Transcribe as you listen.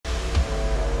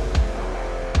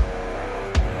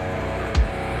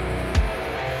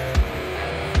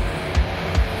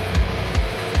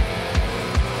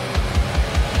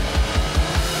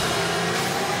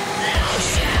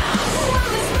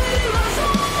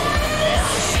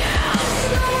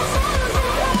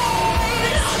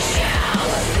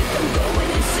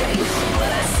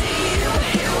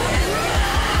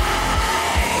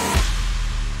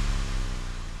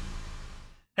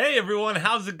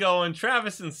how's it going?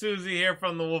 Travis and Susie here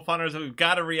from the Wolf HunterZ. We've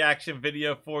got a reaction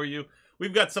video for you.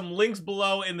 We've got some links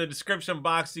below in the description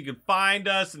box so you can find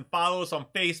us and follow us on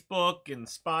Facebook and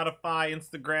Spotify,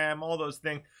 Instagram, all those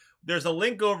things. There's a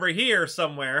link over here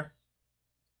somewhere.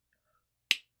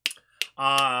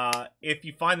 If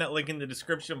you find that link in the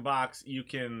description box, you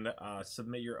can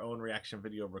submit your own reaction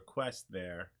video request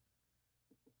there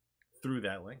through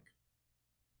that link.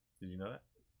 Did you know that?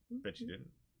 Bet you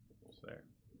didn't. It's there.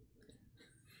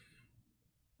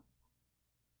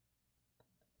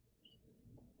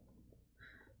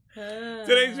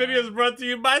 Today's video is brought to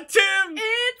you by Tim.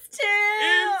 It's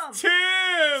Tim. It's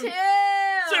Tim.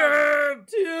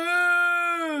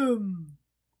 Tim.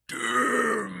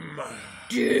 Tim.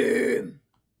 Tim.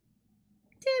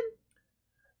 Tim.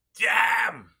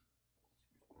 Damn.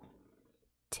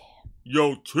 Tim.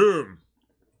 Yo, Tim.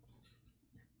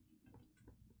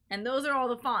 And those are all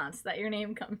the fonts that your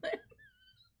name comes in.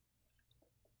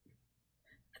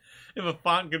 If a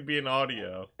font could be an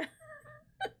audio.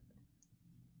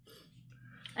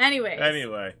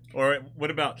 Anyway. Or what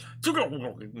about...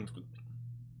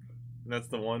 That's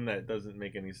the one that doesn't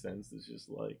make any sense. It's just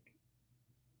like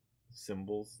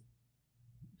symbols.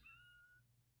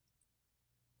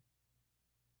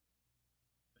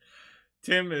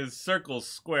 Tim is circle,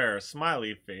 square,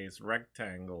 smiley face,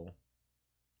 rectangle.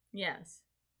 Yes.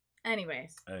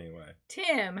 Anyways. Anyway.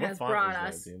 Tim has brought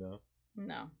us... Do you know?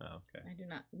 No. Oh, okay. I do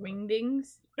not.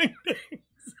 Wingdings? Okay.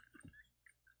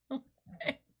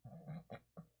 I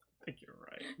think you're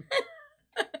right.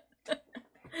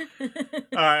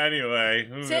 Alright, anyway.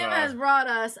 Tim has brought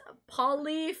us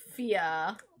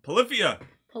Polyphia. Polyphia.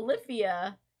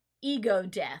 Ego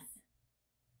Death.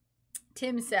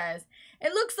 Tim says,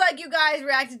 it looks like you guys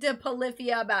reacted to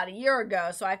Polyphia about a year ago,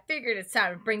 so I figured it's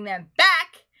time to bring them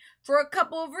back for a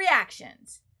couple of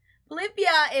reactions.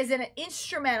 Polyphia is an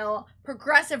instrumental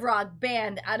progressive rock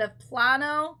band out of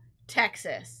Plano,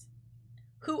 Texas,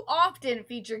 who often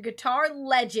feature guitar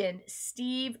legend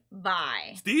Steve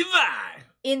Vai.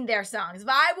 In their songs.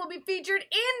 Vai will be featured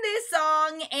in this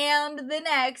song and the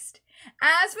next.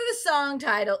 As for the song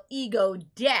title, Ego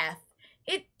Death,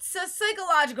 it's a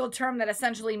psychological term that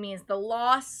essentially means the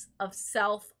loss of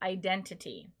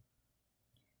self-identity.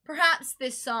 Perhaps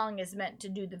this song is meant to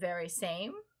do the very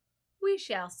same. We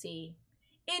shall see.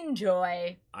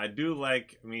 Enjoy. I do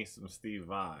like me some Steve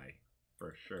Vai,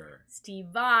 for sure. Steve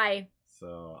Vai.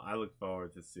 So I look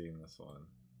forward to seeing this one.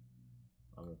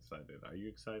 I'm excited. Are you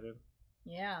excited?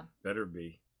 Yeah. Better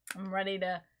be. I'm ready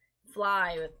to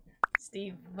fly with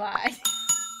Steve Vai.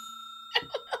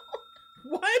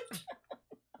 What?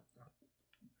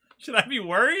 Should I be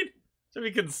worried? Should I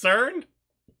be concerned?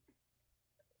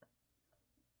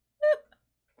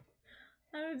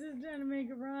 I was just trying to make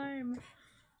a rhyme.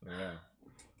 Yeah.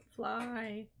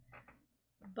 Fly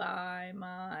by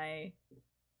my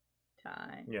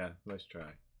time. Yeah, nice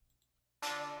try.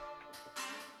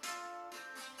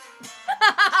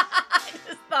 I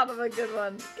just thought of a good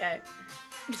one. Okay.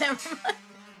 Never mind.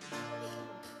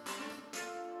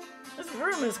 This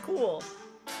room is cool.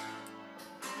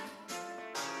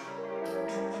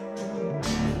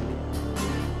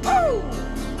 Oh!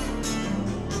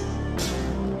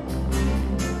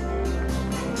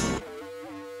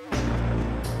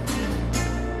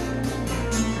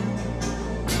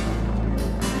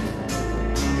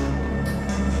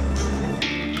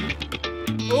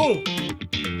 Oh!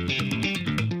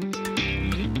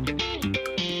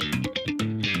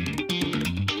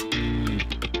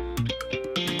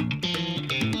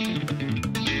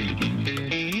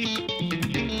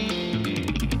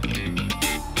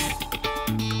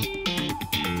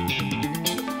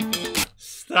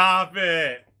 Stop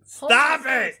it! Stop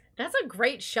it! That's a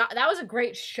great shot. That was a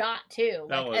great shot too.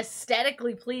 Like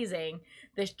aesthetically pleasing.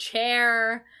 This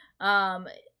chair,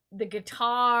 the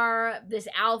guitar, this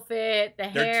outfit, the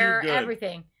hair,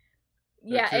 everything.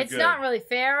 Yeah, it's not really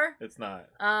fair. It's not.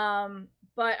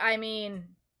 But I mean,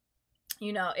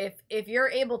 you know, if you're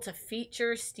able to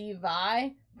feature Steve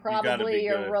Vai, probably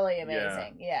you're really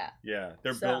amazing. Yeah. Yeah,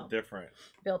 they're built different.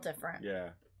 Built different. Yeah.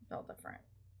 Built different.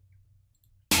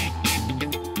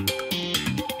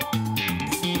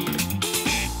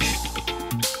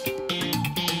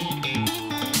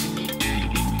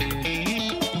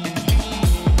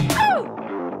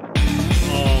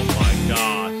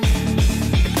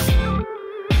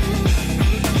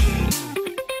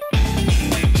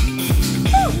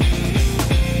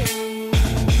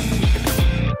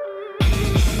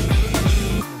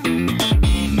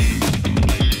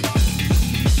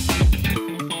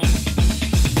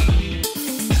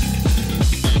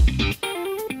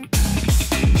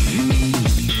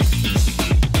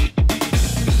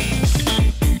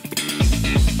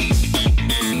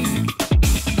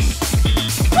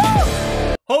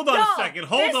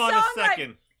 second. Hold on a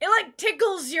second. It like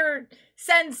tickles your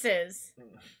senses.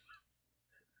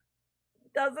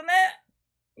 Doesn't it?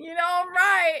 You know I'm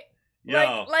right.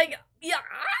 Yo. Like yeah.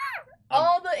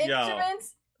 All the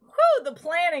instruments. Whew, the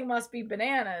planning must be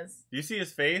bananas. Do you see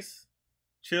his face?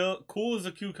 Chill, cool as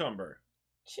a cucumber.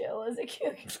 Chill as a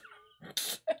cucumber.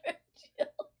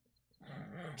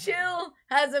 Chill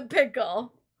has a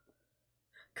pickle.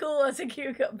 Cool as a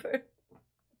cucumber.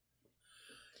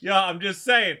 Yeah, I'm just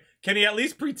saying. Can he at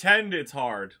least pretend it's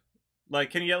hard? Like,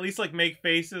 can he at least like make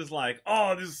faces like,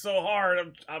 "Oh, this is so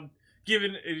hard. I'm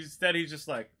giving." Instead, he's just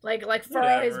like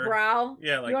furrow his brow.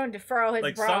 Yeah, like you want him to furrow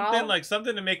his brow.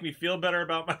 Something to make me feel better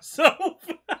about myself.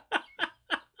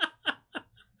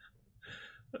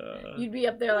 You'd be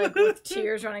up there like with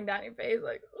tears running down your face,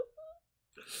 like.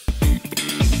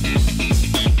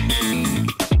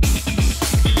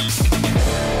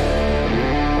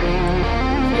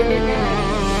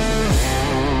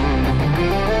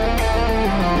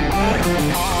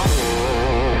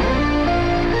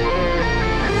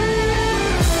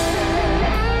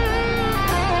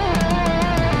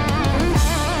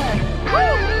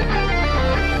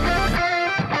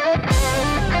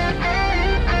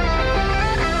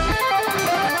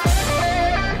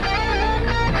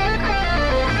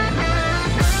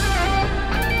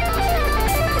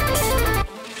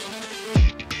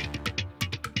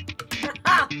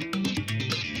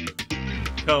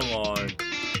 Come on.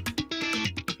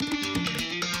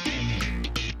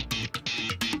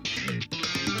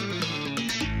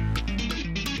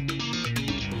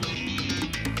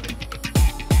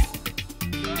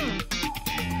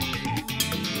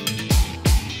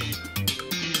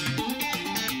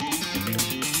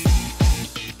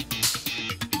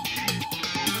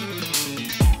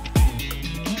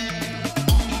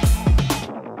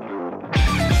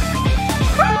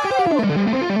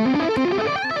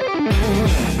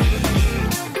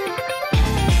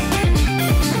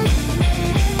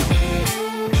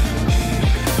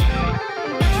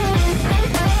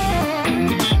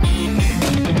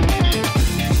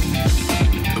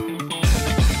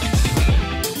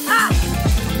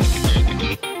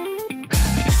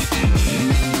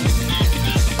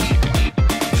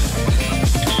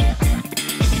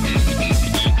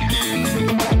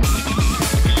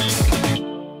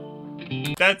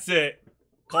 That's it.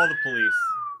 Call the police.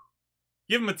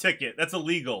 Give him a ticket. That's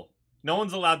illegal. No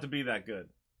one's allowed to be that good.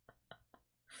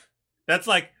 That's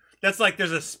like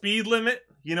there's a speed limit.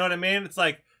 You know what I mean? It's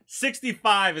like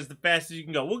 65 is the fastest you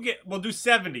can go. We'll do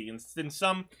 70 in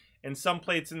some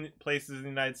places in the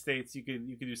United States. You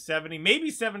could do 70,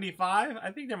 maybe 75.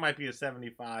 I think there might be a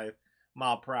 75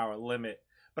 mile per hour limit.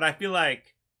 But I feel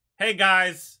like, hey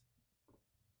guys,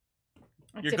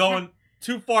 you're going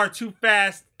too far, too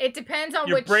fast. It depends on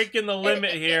You're breaking the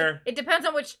limit here. It depends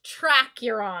on which track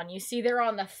you're on. You see, they're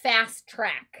on the fast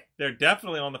track. They're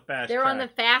definitely on the fast track. They're on the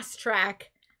fast track.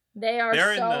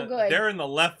 They're so good. They're in the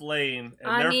left lane,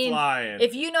 and they're flying.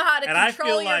 If you know how to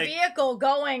control your vehicle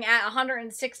going at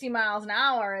 160 miles an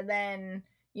hour, then,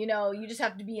 you know, you just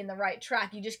have to be in the right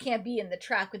track. You just can't be in the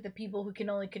track with the people who can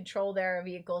only control their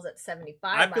vehicles at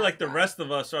 75 I feel like the rest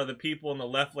of us are the people in the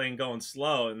left lane going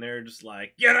slow, and they're just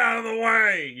like, get out of the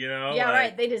way, you know? Yeah, like,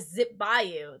 right. They just zip by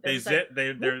you. They zip.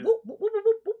 Like, they're. Whoop, whoop, whoop,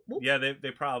 whoop, whoop, whoop. Yeah,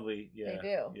 they probably. Yeah, they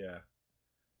do. Yeah.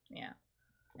 Yeah.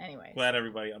 Anyway. Glad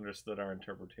everybody understood our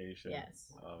interpretation.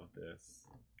 Yes. Of this.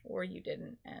 Or you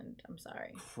didn't, and I'm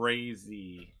sorry.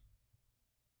 Crazy.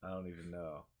 I don't even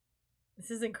know. This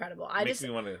is incredible. I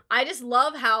just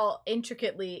love how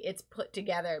intricately it's put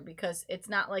together, because it's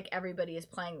not like everybody is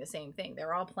playing the same thing.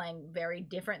 They're all playing very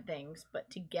different things, but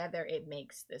together it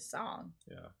makes this song.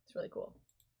 Yeah. It's really cool.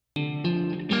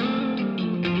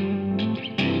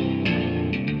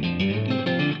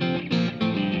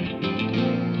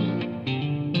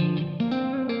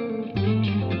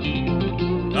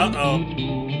 Uh-oh.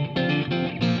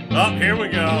 Oh, here we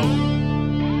go.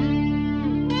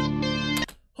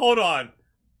 Hold on.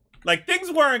 Like,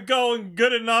 things weren't going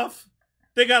good enough.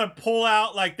 They gotta pull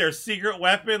out, like, their secret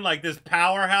weapon, like this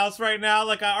powerhouse right now.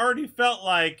 Like, I already felt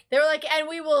like... They were like, and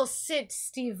we will sit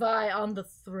Steve Vai on the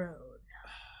throne.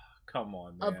 Come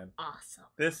on, man. Of awesome.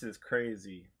 This is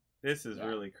crazy. This is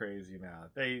really crazy now.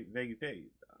 They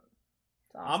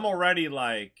awesome. I'm already,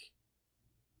 like,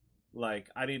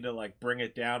 I need to, like, bring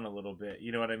it down a little bit.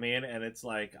 You know what I mean? And it's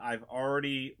like, I've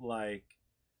already, like,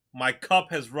 my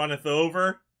cup has runneth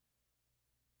over.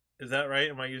 Is that right?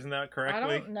 Am I using that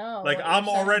correctly? I don't know. Like, I'm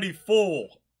already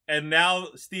full. And now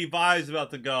Steve Vai is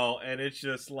about to go. And it's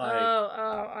just like...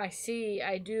 Oh, I see.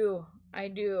 I do.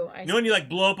 You know when you, like,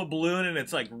 blow up a balloon and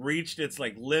it's, like, reached its,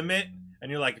 like, limit?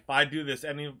 And you're like, if I do this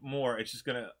anymore, it's just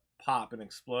going to pop and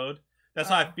explode? That's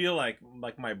how I feel like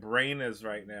my brain is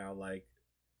right now. Like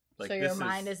so your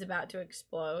mind is about to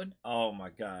explode. Oh my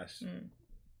gosh.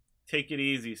 Take it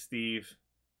easy, Steve.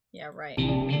 Yeah, right.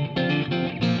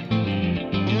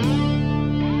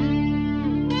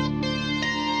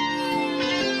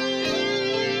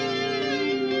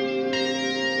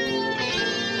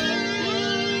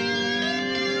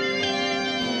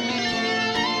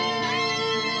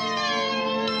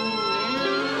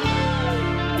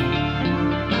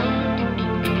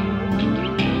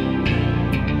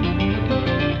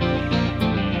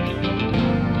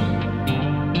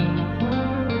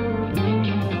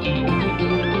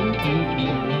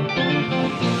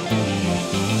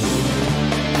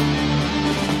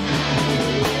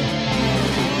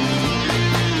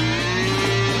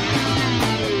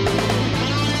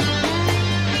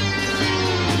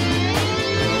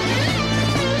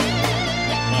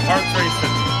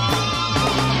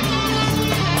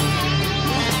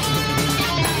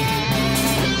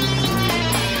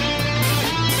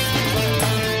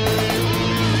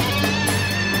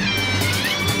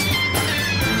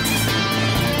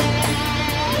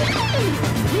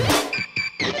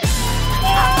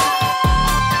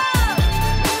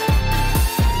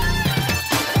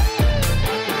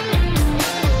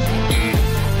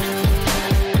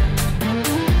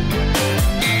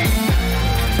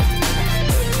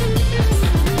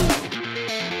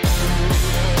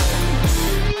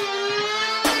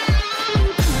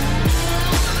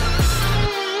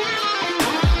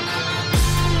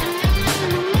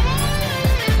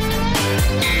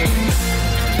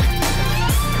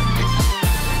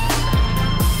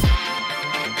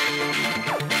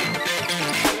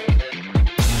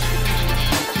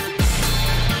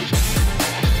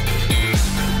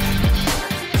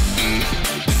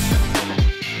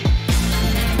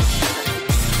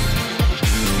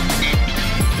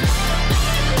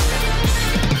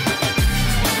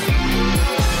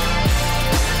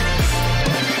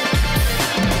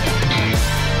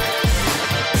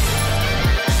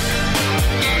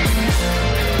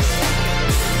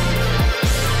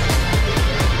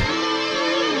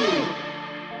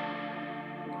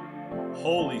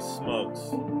 Holy smokes.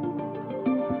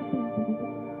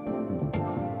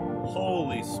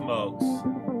 Holy smokes.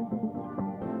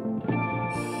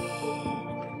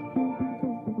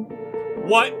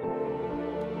 What?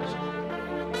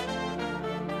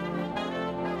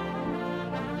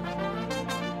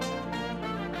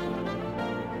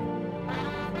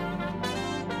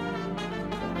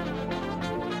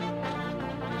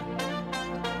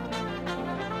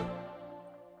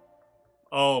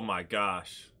 Oh my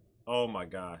gosh. Oh my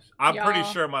gosh. I'm pretty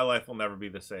sure my life will never be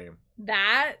the same.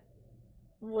 That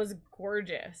was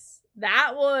gorgeous.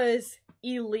 That was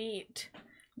elite.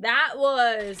 That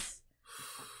was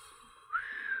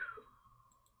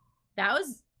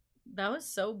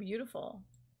so beautiful.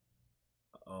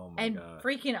 Oh my god. And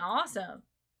freaking awesome.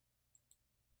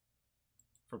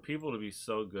 For people to be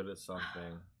so good at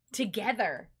something.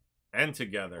 Together. And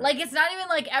together. Like, it's not even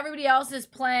like everybody else is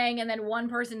playing and then one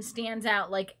person stands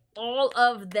out. Like, all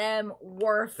of them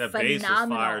were phenomenal. The bass was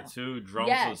fire, too.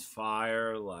 Drums was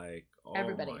fire. Like, oh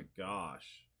everybody. My gosh.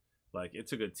 Like, it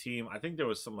took a team. I think there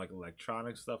was some, like,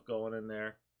 electronic stuff going in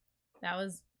there. That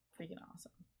was freaking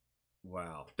awesome.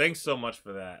 Wow. Thanks so much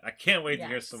for that. I can't wait to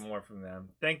hear some more from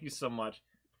them. Thank you so much.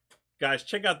 Guys,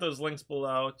 check out those links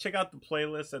below. Check out the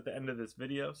playlist at the end of this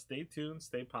video. Stay tuned.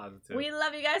 Stay positive. We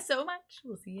love you guys so much.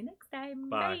 We'll see you next time.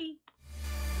 Bye.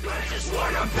 Bye. I just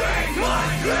wanna be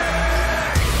like this.